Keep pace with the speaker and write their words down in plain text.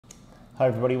Hi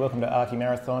everybody, welcome to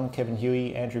Archimarathon. Kevin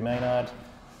Hui, Andrew Maynard.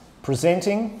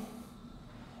 Presenting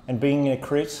and being in a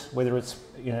crit, whether it's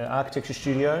in an architecture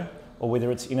studio or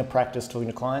whether it's in a practice talking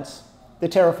to clients, they're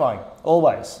terrifying,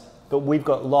 always. But we've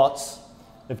got lots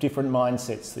of different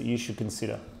mindsets that you should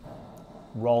consider.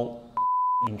 Roll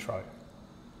intro.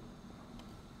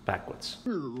 Backwards.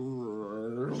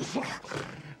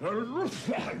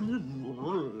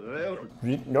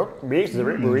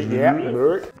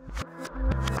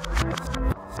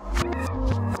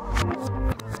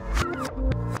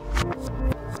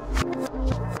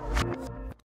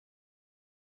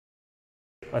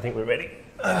 I think we're ready.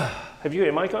 Have you got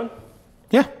your mic on?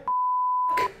 Yeah.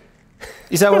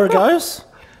 Is that where it goes?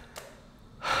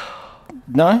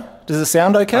 No? Does it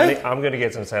sound okay? I'm going to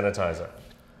get some sanitizer.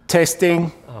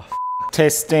 Testing. Oh,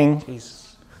 Testing.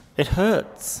 Jesus. It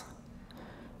hurts.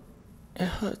 It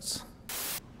hurts.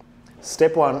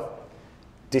 Step one,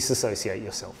 disassociate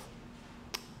yourself.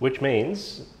 Which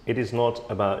means it is not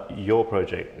about your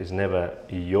project. It's never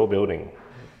your building.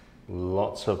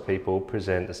 Lots of people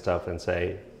present the stuff and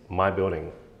say, my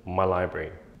building, my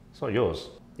library. It's not yours.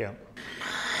 Yeah.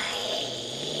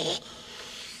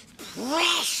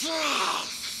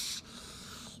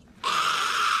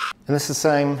 And it's the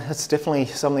same, it's definitely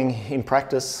something in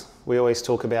practice. We always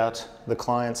talk about the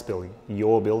client's building,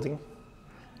 your building.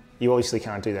 You obviously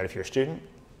can't do that if you're a student.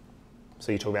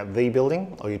 So you talk about the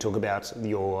building, or you talk about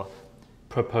your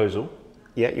proposal.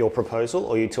 Yeah, your proposal,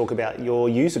 or you talk about your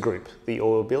user group that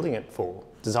you're building it for,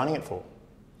 designing it for.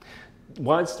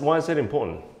 Why is that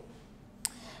important?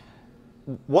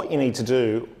 What you need to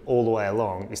do all the way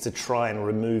along is to try and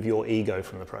remove your ego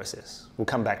from the process. We'll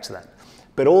come back to that.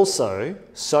 But also,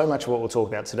 so much of what we'll talk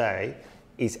about today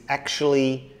is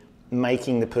actually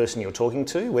making the person you're talking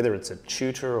to, whether it's a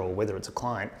tutor or whether it's a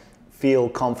client, feel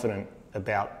confident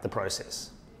about the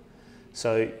process.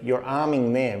 So you're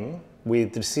arming them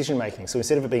with the decision making. So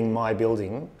instead of it being my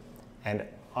building and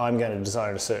I'm going to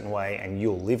design it a certain way and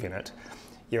you'll live in it,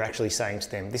 you're actually saying to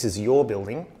them, this is your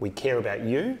building, we care about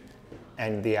you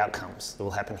and the outcomes that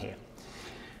will happen here.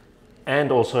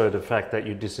 And also the fact that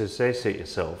you disassociate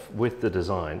yourself with the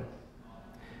design.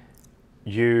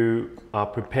 You are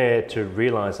prepared to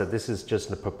realize that this is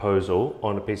just a proposal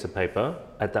on a piece of paper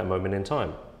at that moment in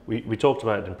time. We talked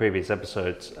about it in previous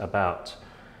episodes about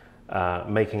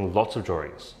making lots of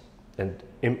drawings and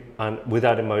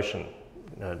without emotion.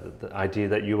 The idea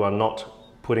that you are not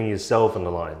putting yourself on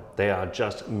the line. They are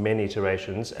just many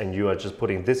iterations and you are just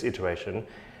putting this iteration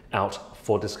out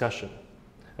for discussion.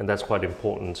 And that's quite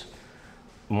important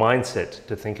mindset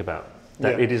to think about.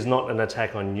 That it is not an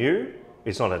attack on you,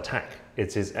 it's not an attack.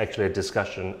 It is actually a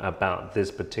discussion about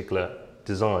this particular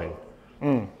design.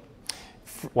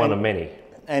 One of many.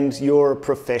 And you're a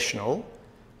professional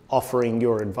offering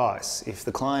your advice. If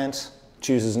the client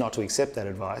chooses not to accept that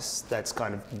advice, that's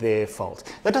kind of their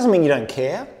fault. That doesn't mean you don't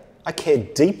care. I care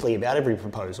deeply about every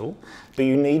proposal, but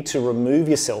you need to remove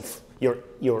yourself,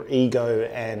 your ego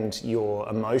and your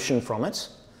emotion from it,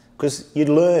 because you'd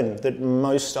learn that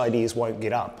most ideas won't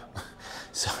get up.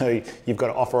 So you've got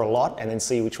to offer a lot and then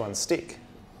see which ones stick.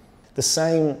 The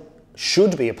same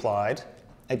should be applied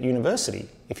at university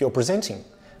if you're presenting.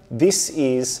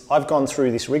 I've gone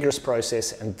through this rigorous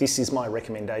process and this is my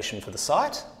recommendation for the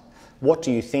site. What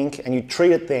do you think? And you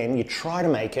treat it then, you try to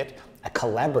make it a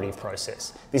collaborative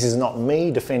process. This is not me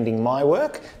defending my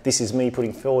work, this is me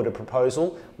putting forward a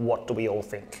proposal. What do we all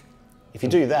think? If you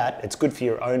do that, it's good for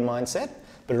your own mindset,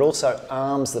 but it also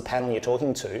arms the panel you're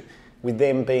talking to with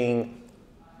them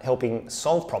helping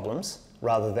solve problems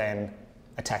rather than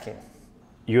attacking.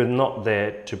 You're not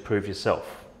there to prove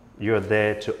yourself. You're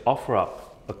there to offer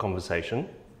up a conversation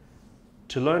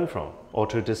to learn from or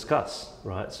to discuss,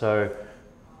 right? So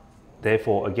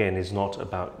therefore, again, it's not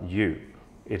about you.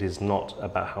 It is not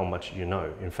about how much you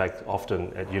know. In fact,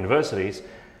 often at universities,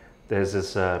 there's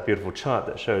this beautiful chart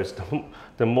that shows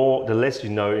the less you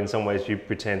know, in some ways you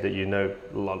pretend that you know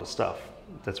a lot of stuff.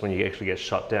 That's when you actually get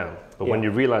shut down. But when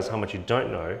you realize how much you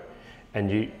don't know,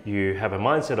 and you have a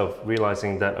mindset of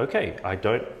realizing that, okay, I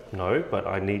don't know, but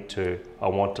I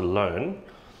want to learn.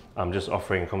 I'm just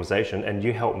offering a conversation and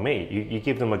you help me. You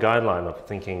give them a guideline of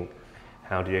thinking,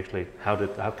 how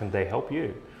can they help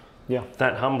you? Yeah.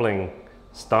 That humbling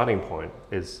starting point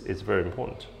is very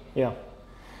important. Yeah.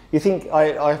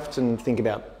 I often think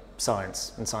about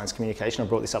science and science communication. I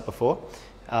brought this up before.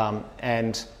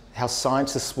 And how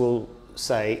scientists will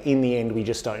say, in the end, we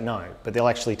just don't know. But they'll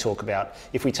actually talk about,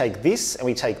 if we take this and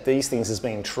we take these things as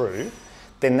being true,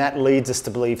 then that leads us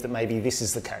to believe that maybe this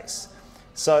is the case.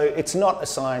 So it's not a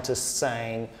scientist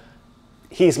saying,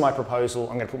 here's my proposal,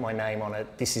 I'm going to put my name on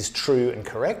it, this is true and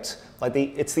correct.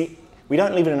 We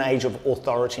don't live in an age of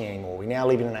authority anymore. We now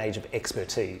live in an age of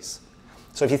expertise.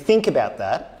 So if you think about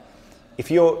that, if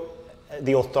you're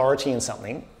the authority in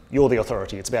something, you're the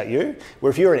authority, it's about you. Where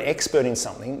if you're an expert in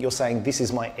something, you're saying, this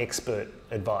is my expert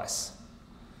advice.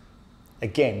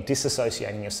 Again,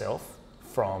 disassociating yourself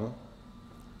from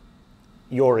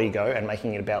your ego and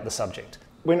making it about the subject.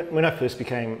 When I first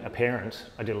became a parent,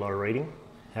 I did a lot of reading,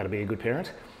 how to be a good parent.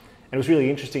 And it was really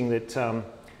interesting that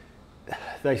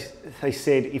they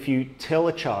said if you tell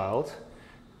a child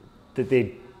that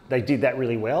they did that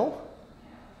really well,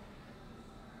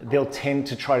 they'll tend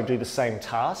to try to do the same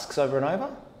tasks over and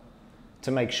over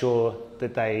to make sure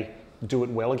that they do it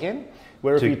well again.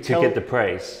 Where if you tell, to get the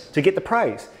praise. To get the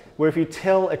praise. Where if you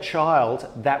tell a child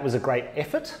that was a great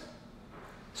effort,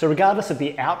 so regardless of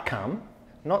the outcome,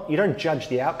 you don't judge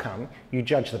the outcome, you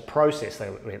judge the process they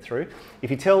went through.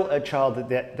 If you tell a child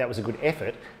that was a good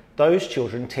effort, those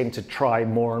children tend to try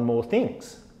more and more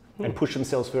things and push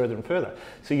themselves further and further.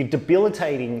 So you're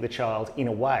debilitating the child in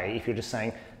a way if you're just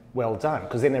saying, well done,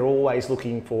 because then they're always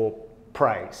looking for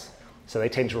praise. So they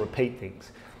tend to repeat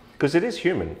things. Because it is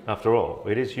human, after all.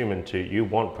 It is human you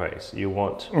want praise. You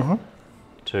want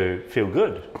to feel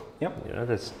good. Yep. You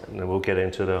know, and we'll get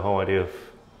into the whole idea of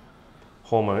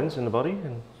hormones in the body.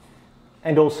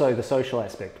 And also the social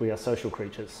aspect. We are social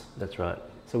creatures. That's right.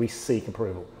 So we seek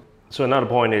approval. So another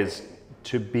point is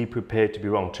to be prepared to be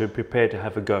wrong, to prepare to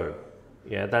have a go.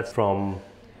 Yeah, that's from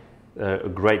a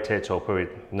great TED Talk, probably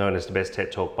known as the best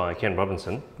TED Talk by Ken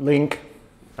Robinson. Link.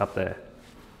 Up there.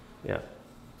 Yeah.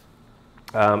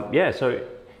 So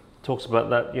it talks about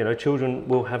that, you know, children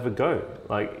will have a go.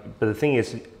 But the thing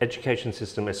is, education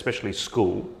system, especially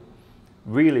school,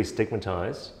 really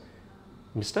stigmatize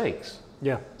mistakes.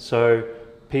 Yeah. So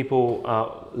people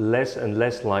are less and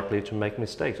less likely to make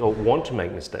mistakes or want to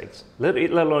make mistakes, let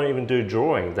alone even do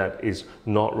drawing that is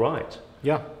not right.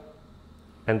 Yeah.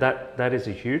 And that is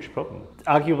a huge problem.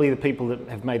 Arguably the people that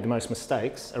have made the most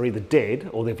mistakes are either dead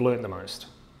or they've learnt the most.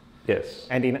 Yes.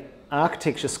 And in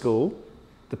architecture school,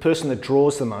 the person that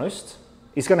draws the most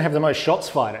is going to have the most shots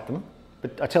fired at them.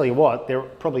 But I tell you what, they're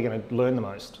probably going to learn the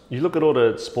most. You look at all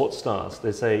the sports stars,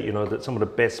 they say, you know, that some of the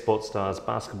best sports stars,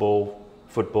 basketball,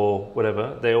 football,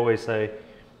 whatever, they always say,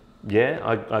 yeah,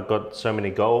 I got so many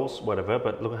goals, whatever,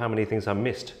 but look at how many things I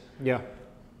missed. Yeah,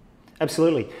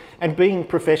 absolutely. And being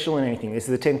professional in anything, this is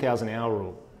the 10,000 hour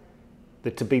rule.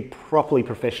 That to be properly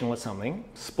professional at something,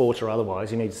 sport or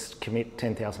otherwise, you need to commit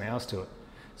 10,000 hours to it.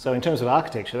 So in terms of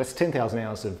architecture, that's 10,000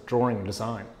 hours of drawing and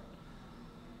design.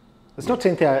 It's not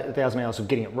 10,000 hours of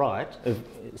getting it right, of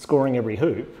scoring every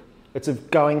hoop. It's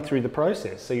of going through the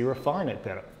process, so you refine it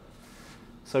better.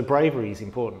 So bravery is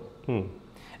important.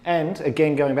 And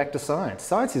again, going back to science.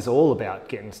 Science is all about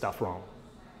getting stuff wrong.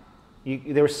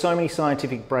 There are so many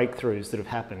scientific breakthroughs that have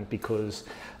happened because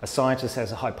a scientist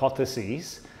has a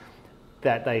hypothesis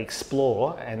that they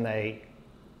explore and they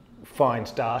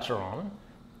find data on,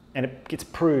 and it gets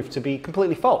proved to be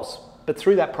completely false. But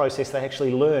through that process, they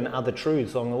actually learn other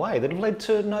truths along the way that have led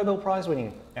to Nobel Prize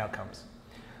winning outcomes.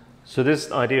 So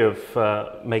this idea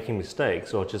of making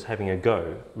mistakes or just having a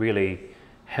go really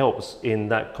helps in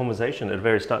that conversation at the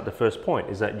very start. The first point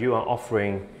is that you are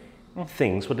offering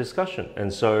things for discussion.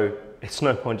 And so it's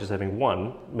no point just having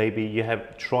one. Maybe you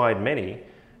have tried many,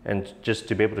 and just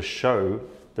to be able to show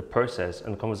the process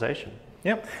and conversation.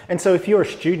 Yep. And so if you're a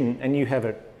student and you have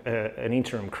an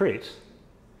interim crit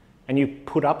and you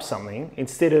put up something,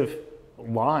 instead of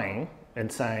lying and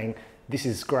saying, this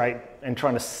is great, and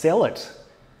trying to sell it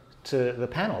to the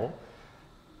panel,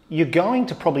 you're going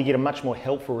to probably get a much more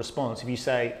helpful response if you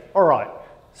say, all right,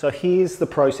 so here's the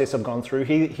process I've gone through,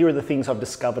 here are the things I've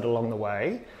discovered along the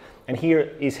way, and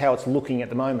here is how it's looking at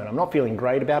the moment. I'm not feeling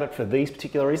great about it for these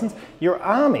particular reasons. You're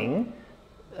arming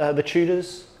the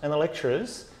tutors and the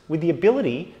lecturers with the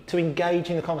ability to engage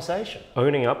in the conversation.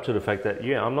 Owning up to the fact that,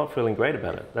 yeah, I'm not feeling great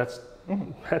about it. That's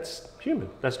human,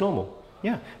 that's normal.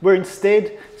 Yeah, we're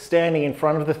instead standing in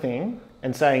front of the thing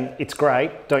and saying, it's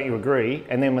great, don't you agree?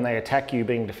 And then when they attack you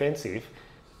being defensive,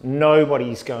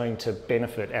 nobody's going to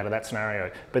benefit out of that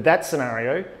scenario. But that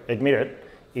scenario, admit it,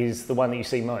 is the one that you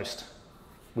see most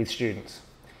with students.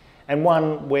 And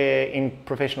one where in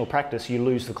professional practice, you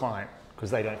lose the client because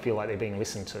they don't feel like they're being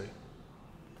listened to.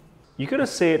 You've got to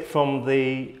see it from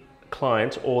the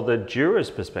client or the juror's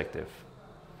perspective.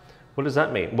 What does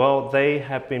that mean? Well, they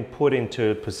have been put into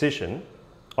a position,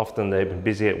 often they've been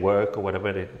busy at work or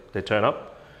whatever, they turn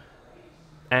up,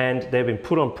 and they've been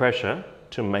put on pressure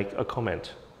to make a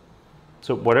comment.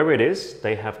 So whatever it is,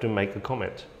 they have to make a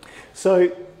comment.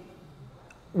 So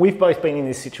we've both been in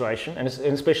this situation, and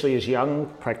especially as young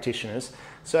practitioners.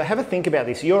 So have a think about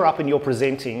this. You're up and you're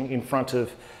presenting in front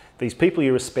of these people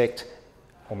you respect,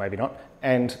 or maybe not,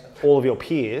 and all of your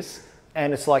peers,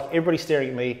 and it's like everybody's staring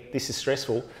at me, this is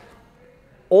stressful.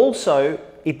 Also,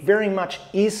 it very much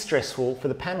is stressful for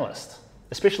the panelist,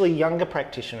 especially younger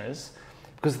practitioners,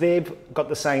 because they've got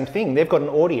the same thing. They've got an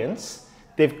audience,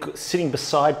 they're sitting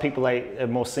beside people they are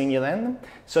more senior than them,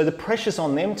 so the pressure's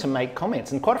on them to make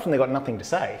comments, and quite often they've got nothing to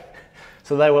say.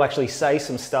 So they will actually say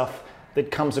some stuff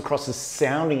that comes across as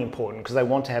sounding important because they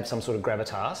want to have some sort of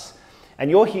gravitas. And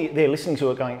you're here, they're listening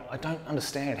to it going, I don't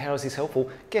understand, how is this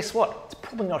helpful? Guess what? It's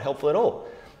probably not helpful at all.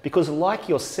 Because like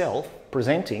yourself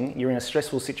presenting, you're in a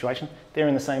stressful situation, they're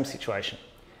in the same situation.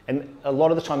 And a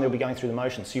lot of the time they'll be going through the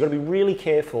motions. So you've got to be really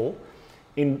careful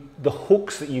in the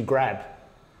hooks that you grab.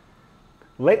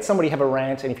 Let somebody have a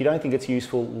rant, and if you don't think it's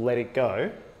useful, let it go.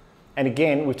 And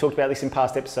again, we've talked about this in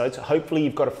past episodes, hopefully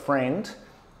you've got a friend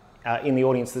in the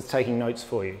audience that's taking notes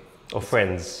for you. Or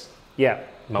friends. Yeah.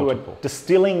 Multiple. Who are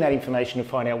distilling that information to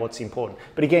find out what's important.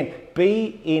 But again,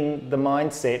 be in the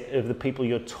mindset of the people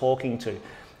you're talking to.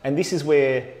 And this is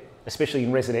where, especially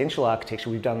in residential architecture,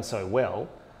 we've done so well,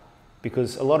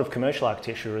 because a lot of commercial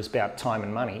architecture is about time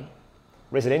and money.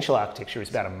 Residential architecture is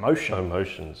about emotion.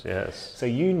 Emotions, yes. So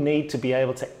you need to be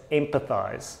able to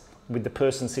empathize with the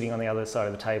person sitting on the other side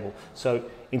of the table. So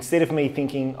instead of me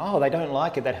thinking, oh, they don't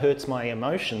like it, that hurts my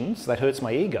emotions, that hurts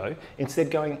my ego, instead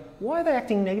going, why are they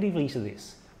acting negatively to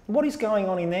this? What is going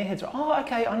on in their heads? Oh,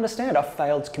 okay, I understand. I've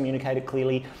failed to communicate it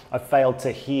clearly. I've failed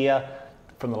to hear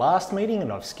from the last meeting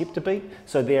and I've skipped a beat,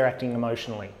 so they're acting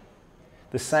emotionally.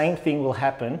 The same thing will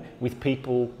happen with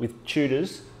people, with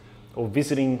tutors or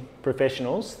visiting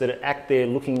professionals that act there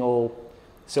looking all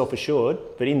self-assured,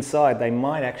 but inside they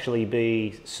might actually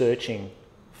be searching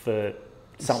for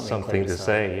something to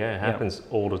say. Yeah, it happens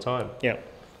all the time. Yeah.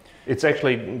 It's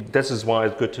actually, this is why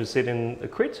it's good to sit in a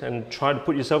crit and try to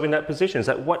put yourself in that position. It's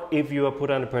like, what if you are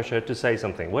put under pressure to say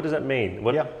something? What does that mean?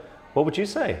 What would you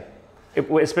say?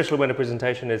 Especially when a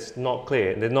presentation is not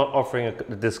clear, they're not offering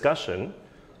a discussion,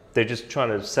 they're just trying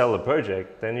to sell a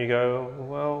project, then you go,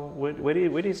 well, where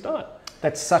do you start?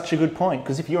 That's such a good point,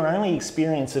 because if your only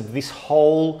experience of this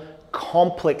whole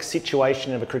complex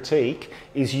situation of a critique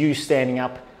is you standing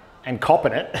up and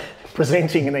copping it,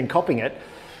 presenting and then copying it,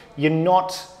 you're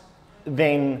not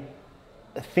then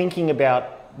thinking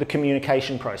about the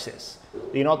communication process.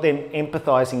 You're not then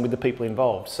empathizing with the people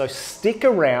involved. So stick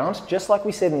around, just like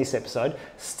we said in this episode,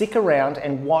 stick around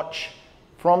and watch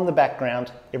from the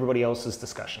background everybody else's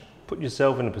discussion. Put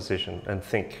yourself in a position and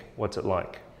think, what's it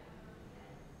like?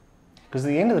 Because at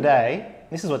the end of the day,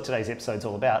 this is what today's episode's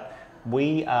all about.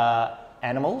 We are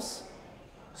animals,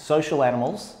 social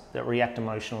animals that react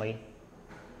emotionally,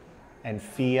 and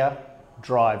fear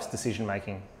drives decision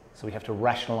making. So we have to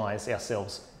rationalize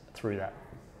ourselves through that.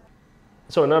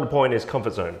 So another point is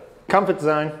comfort zone. Comfort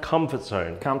zone. Comfort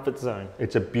zone. Comfort zone.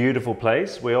 It's a beautiful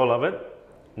place. We all love it.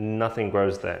 Nothing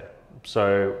grows there.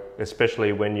 So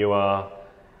especially when you are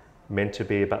meant to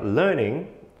be about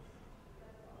learning,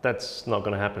 that's not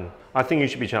going to happen. I think you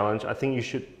should be challenged. I think you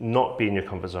should not be in your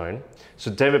comfort zone.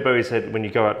 So David Bowie said when you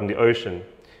go out in the ocean,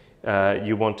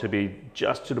 you want to be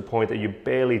just to the point that you're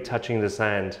barely touching the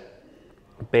sand,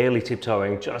 barely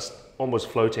tiptoeing, just almost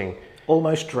floating.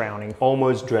 Almost drowning.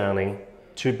 Almost drowning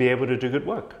to be able to do good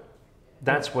work.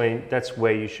 That's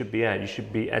where you should be at. You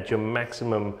should be at your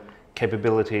maximum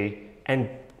capability and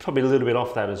probably a little bit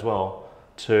off that as well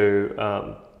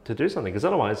to do something. Because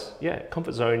otherwise,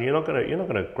 comfort zone, you're not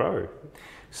gonna grow.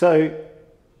 So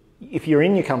if you're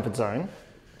in your comfort zone,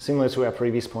 similar to our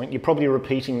previous point, you're probably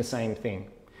repeating the same thing.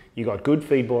 You got good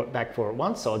feedback for it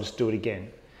once, so I'll just do it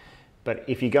again. But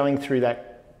if you're going through that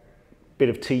bit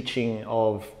of teaching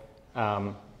of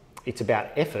it's about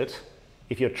effort,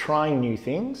 if you're trying new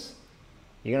things,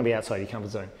 you're going to be outside your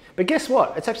comfort zone. But guess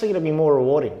what? It's actually going to be more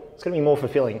rewarding. It's going to be more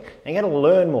fulfilling. And you're going to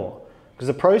learn more. Because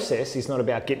the process is not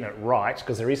about getting it right,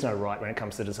 because there is no right when it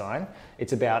comes to design.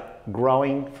 It's about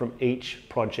growing from each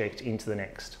project into the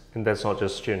next. And that's not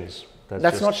just students.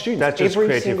 That's not students. That's just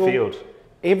creative field.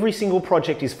 Every single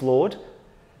project is flawed.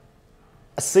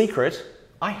 A secret,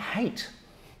 I hate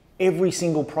every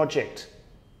single project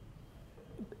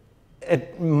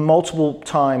at multiple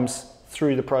times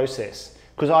through the process,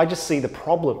 because I just see the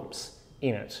problems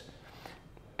in it.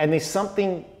 And there's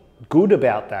something good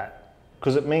about that,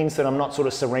 because it means that I'm not sort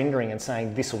of surrendering and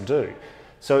saying this will do.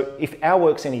 So if our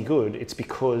work's any good, it's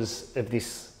because of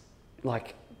this,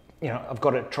 like, you know, I've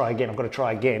got to try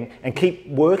again, and keep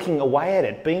working away at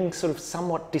it, being sort of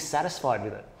somewhat dissatisfied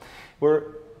with it.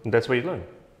 That's where you learn.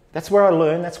 That's where I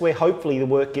learn. That's where hopefully the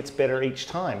work gets better each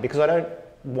time, because I don't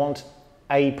want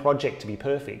a project to be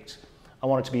perfect. I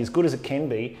want it to be as good as it can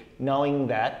be, knowing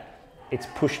that it's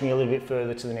pushed me a little bit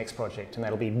further to the next project, and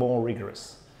that'll be more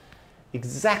rigorous.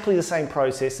 Exactly the same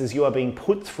process as you are being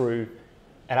put through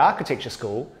at architecture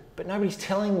school, but nobody's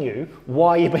telling you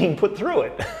why you're being put through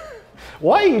it.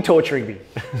 Why are you torturing me?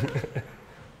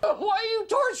 Why are you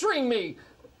torturing me?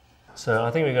 So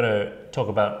I think we're going to talk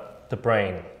about the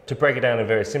brain. To break it down in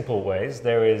very simple ways,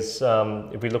 there is,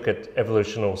 if we look at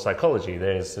evolutionary psychology,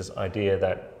 there's this idea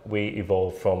that we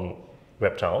evolved from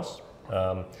reptiles,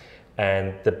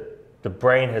 and the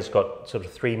brain has got sort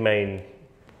of three main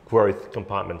growth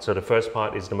compartments. So the first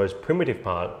part is the most primitive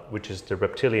part, which is the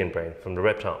reptilian brain from the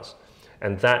reptiles,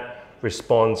 and that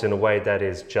responds in a way that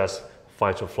is just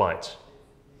fight or flight,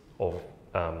 or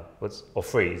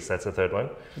freeze. That's the third one.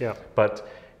 Yeah. But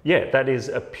yeah, that is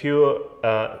a pure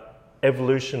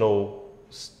evolutional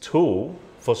tool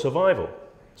for survival.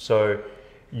 So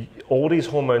all these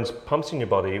hormones pumps in your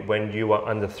body when you are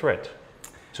under threat.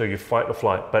 So you fight or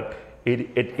flight, but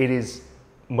it is,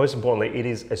 most importantly, it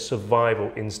is a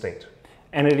survival instinct.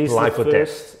 And it is life or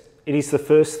death. It is the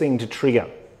first thing to trigger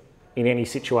in any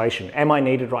situation. Am I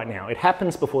needed right now? It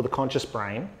happens before the conscious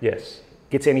brain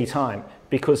gets any time.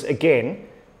 Because again,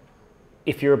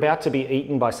 if you're about to be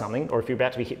eaten by something, or if you're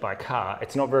about to be hit by a car,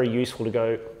 it's not very useful to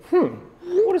go,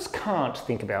 what does Kant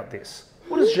think about this?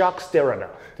 What does Jacques Derrida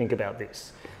think about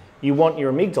this? You want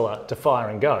your amygdala to fire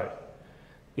and go.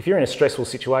 If you're in a stressful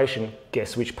situation,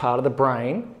 guess which part of the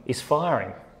brain is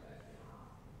firing?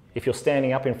 If you're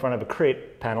standing up in front of a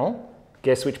crit panel,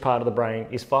 guess which part of the brain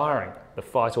is firing? The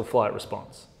fight or flight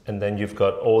response. And then you've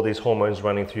got all these hormones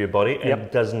running through your body, and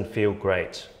it doesn't feel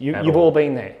great. You've all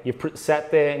been there. You've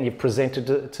sat there and you've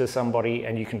presented to somebody,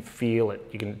 and you can feel it.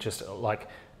 You can just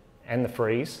and the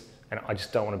freeze, and I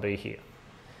just don't want to be here.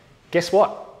 Guess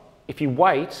what? If you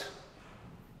wait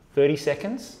 30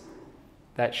 seconds,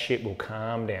 that shit will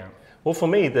calm down. Well, for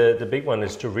me, the big one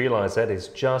is to realize that is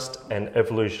just an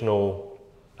evolutional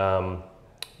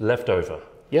leftover.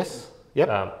 Yes.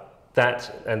 Yep.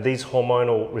 And these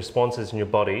hormonal responses in your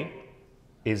body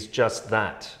is just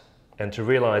that. And to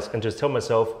realize and just tell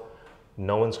myself,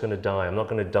 no one's going to die. I'm not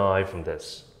going to die from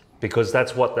this. Because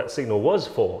that's what that signal was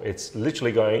for. It's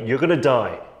literally going, you're going to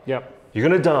die. Yep. You're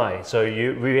going to die. So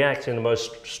you react in the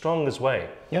most strongest way.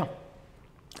 Yeah.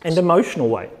 And emotional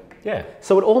way. Yeah.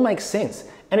 So it all makes sense.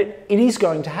 And it is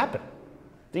going to happen.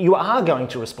 You are going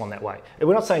to respond that way. And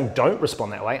we're not saying don't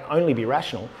respond that way, only be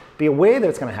rational. Be aware that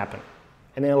it's going to happen.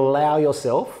 And then allow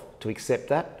yourself to accept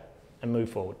that and move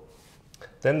forward.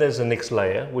 Then there's the next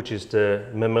layer, which is the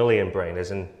mammalian brain,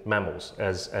 as in mammals,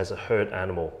 as a herd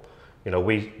animal. You know,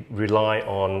 we rely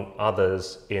on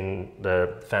others in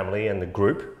the family and the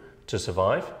group to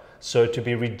survive. So to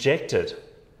be rejected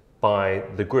by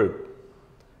the group,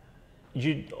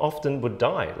 you often would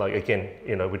die. Like again,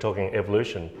 you know, we're talking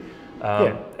evolution.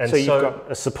 And so you've got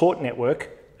a support network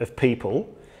of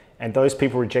people, and those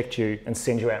people reject you and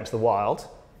send you out into the wild,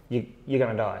 you're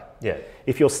going to die. Yeah.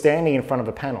 If you're standing in front of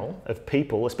a panel of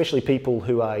people, especially people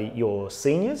who are your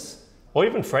seniors, or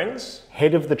even friends,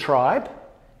 head of the tribe,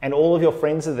 and all of your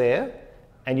friends are there,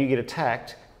 and you get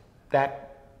attacked,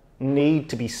 that need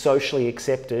to be socially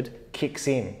accepted kicks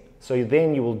in. So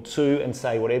then you will do and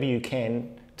say whatever you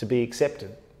can to be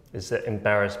accepted. It's that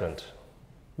embarrassment.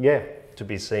 Yeah. To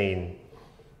be seen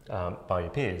by your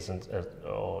peers, and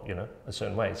or you know, a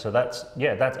certain way. So that's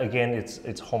again, it's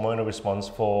hormonal response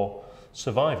for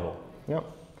survival. Yep.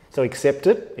 So accept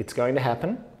it. It's going to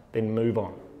happen. Then move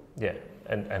on. Yeah.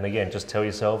 And again, just tell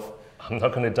yourself, I'm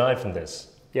not going to die from this.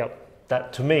 Yep.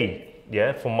 That to me,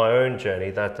 yeah, for my own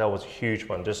journey, that was a huge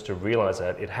one. Just to realize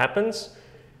that it happens,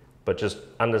 but just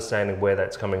understanding where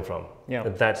that's coming from. Yeah.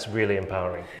 That's really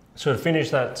empowering. So to finish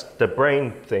the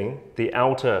brain thing, the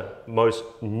outermost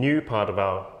new part of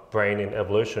our brain in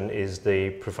evolution is the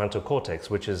prefrontal cortex,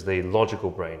 which is the logical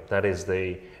brain. That is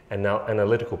the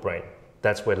analytical brain.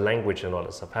 That's where language and all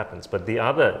that stuff happens. But the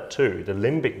other two, the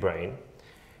limbic brain,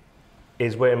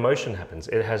 is where emotion happens.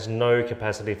 It has no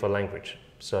capacity for language.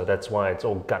 So that's why it's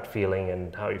all gut feeling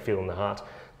and how you feel in the heart.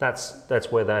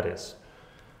 That's where that is.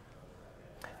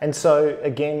 And so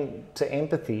again, to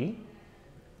empathy,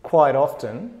 quite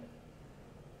often,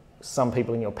 some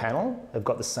people in your panel have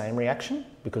got the same reaction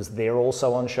because they're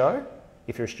also on show,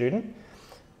 if you're a student.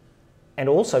 And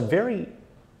also very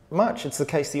much it's the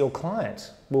case that your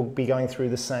client will be going through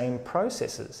the same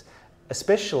processes,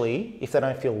 especially if they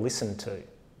don't feel listened to.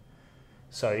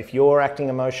 So if you're acting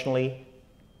emotionally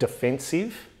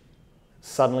defensive,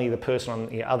 suddenly the person on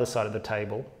the other side of the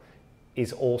table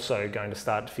is also going to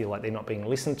start to feel like they're not being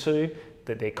listened to,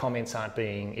 that their comments aren't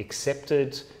being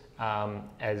accepted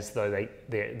as though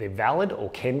they're valid or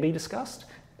can be discussed.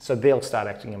 So they'll start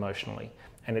acting emotionally.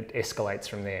 And it escalates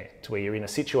from there to where you're in a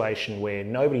situation where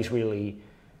nobody's really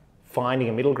finding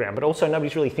a middle ground, but also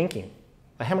nobody's really thinking.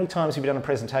 Like, how many times have you done a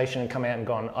presentation and come out and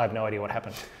gone, I have no idea what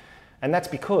happened? And that's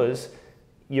because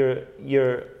your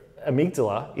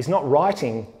amygdala is not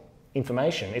writing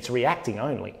information, it's reacting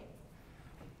only.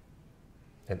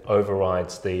 It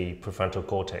overrides the prefrontal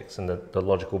cortex and the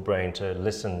logical brain to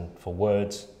listen for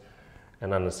words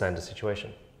and understand the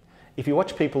situation. If you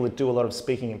watch people that do a lot of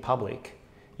speaking in public,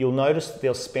 you'll notice that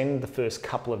they'll spend the first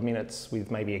couple of minutes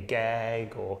with maybe a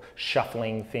gag or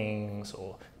shuffling things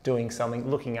or doing something,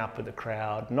 looking up at the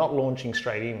crowd, not launching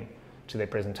straight in to their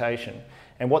presentation.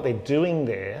 And what they're doing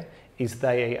there is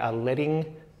they are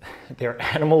letting their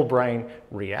animal brain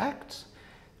react,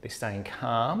 they're staying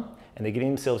calm, and they're getting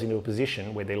themselves into a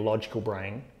position where their logical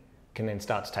brain can then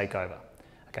start to take over.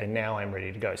 Okay, now I'm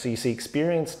ready to go. So you see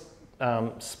experienced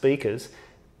speakers,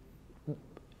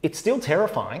 it's still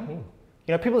terrifying.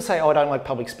 You know, people say, oh, I don't like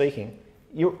public speaking.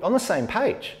 You're on the same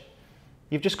page.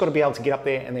 You've just got to be able to get up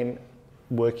there and then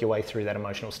work your way through that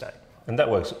emotional state. And that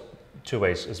works two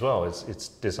ways as well. It's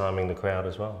disarming the crowd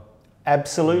as well.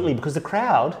 Absolutely, because the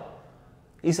crowd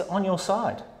is on your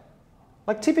side.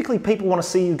 Like, typically people want to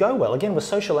see you go well. Again, we're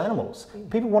social animals.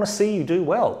 People want to see you do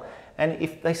well. And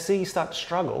if they see you start to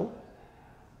struggle,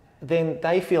 then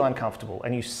they feel uncomfortable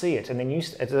and you see it. And then you,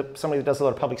 as somebody that does a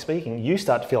lot of public speaking, you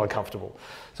start to feel uncomfortable.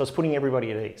 So it's putting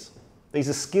everybody at ease. These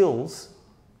are skills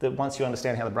that once you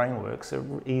understand how the brain works, are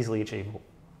easily achievable.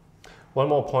 One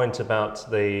more point about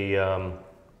the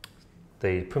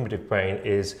primitive brain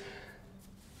is,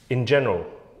 in general,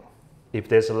 if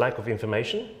there's a lack of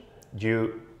information,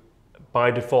 by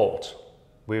default,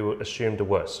 we will assume the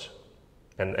worst.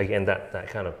 And again, that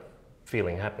kind of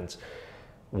feeling happens.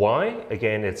 Why?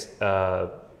 Again, it's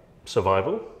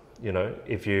survival. You know,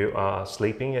 if you are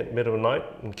sleeping at middle of the night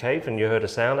in a cave and you heard a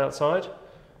sound outside,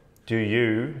 do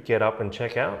you get up and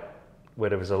check out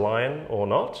whether there's a lion or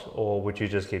not, or would you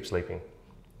just keep sleeping?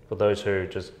 For those who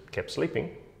just kept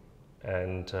sleeping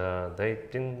and they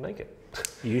didn't make it.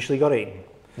 You usually got eaten.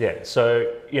 Yeah,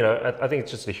 so, you know, I think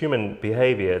it's just a human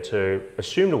behavior to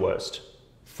assume the worst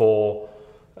for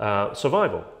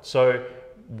survival. So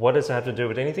what does it have to do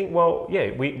with anything? Well,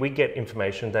 yeah, we get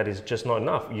information that is just not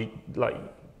enough.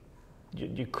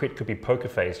 Your crit could be poker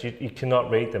faced. You cannot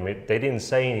read them. They didn't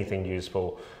say anything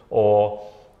useful. Or,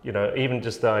 you know, even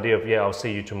just the idea of, yeah, I'll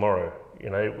see you tomorrow. You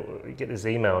know, you get this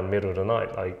email in the middle of the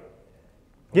night, like.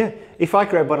 Yeah, if I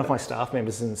grab one of my staff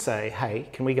members and say, hey,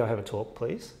 can we go have a talk,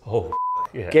 please? Oh,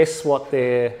 yeah. Guess what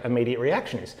their immediate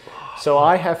reaction is? So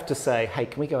I have to say, hey,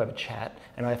 can we go have a chat?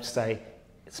 And I have to say,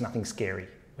 it's nothing scary.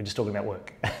 We're just talking about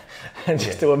work. And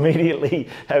just to immediately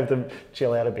have them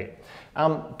chill out a bit.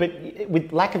 But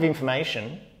with lack of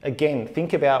information, again,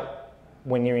 think about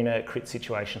when you're in a crit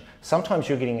situation. Sometimes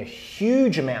you're getting a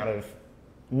huge amount of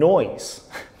noise,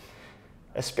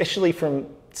 especially from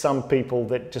some people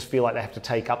that just feel like they have to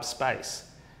take up space.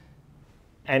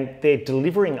 And they're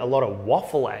delivering a lot of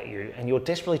waffle at you, and you're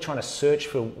desperately trying to search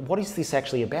for, what is this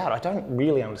actually about? I don't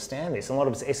really understand this. A lot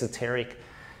of it's esoteric.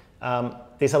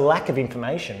 There's a lack of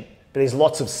information, but there's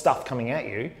lots of stuff coming at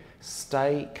you.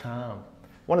 Stay calm.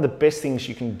 One of the best things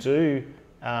you can do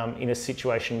in a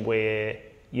situation where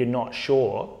you're not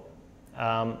sure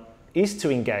is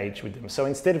to engage with them. So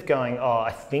instead of going, oh,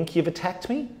 I think you've attacked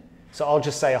me, so I'll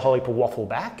just say a whole heap of waffle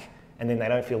back, and then they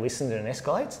don't feel listened and it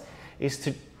escalates, is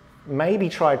to maybe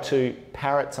try to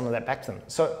parrot some of that back to them.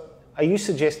 So are you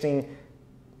suggesting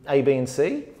A, B, and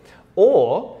C?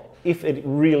 Or if it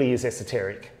really is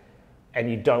esoteric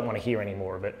and you don't want to hear any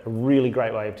more of it, a really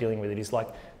great way of dealing with it is like,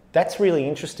 that's really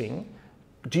interesting.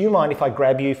 Do you mind if I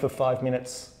grab you for 5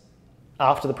 minutes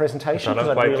after the presentation? I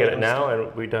don't quite get it now,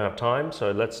 and we don't have time,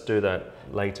 so let's do that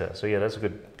later. So yeah, that's a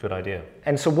good idea.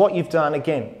 And so what you've done,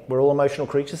 again, we're all emotional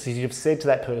creatures, is you've said to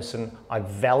that person, I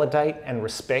validate and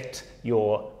respect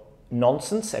your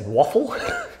nonsense and waffle.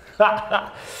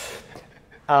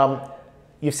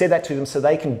 You've said that to them so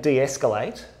they can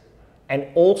de-escalate, and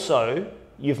also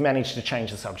you've managed to change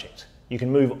the subject. You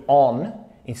can move on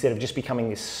instead of just becoming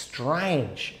this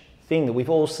strange thing that we've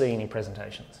all seen in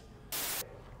presentations.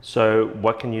 So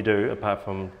what can you do apart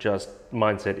from just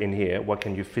mindset in here? What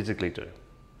can you physically do?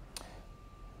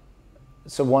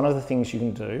 So one of the things you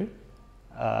can do,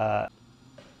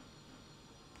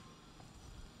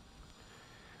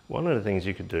 one of the things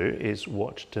you could do is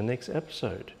watch the next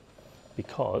episode,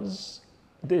 because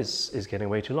this is getting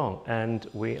way too long, and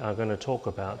we are going to talk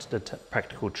about the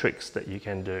practical tricks that you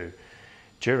can do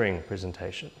during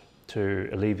presentation to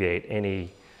alleviate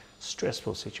any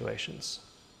stressful situations.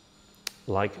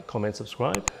 Like, comment,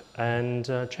 subscribe, and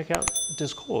check out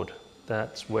Discord.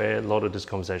 That's where a lot of this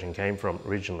conversation came from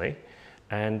originally.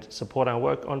 And support our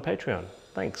work on Patreon.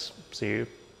 Thanks. See you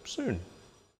soon.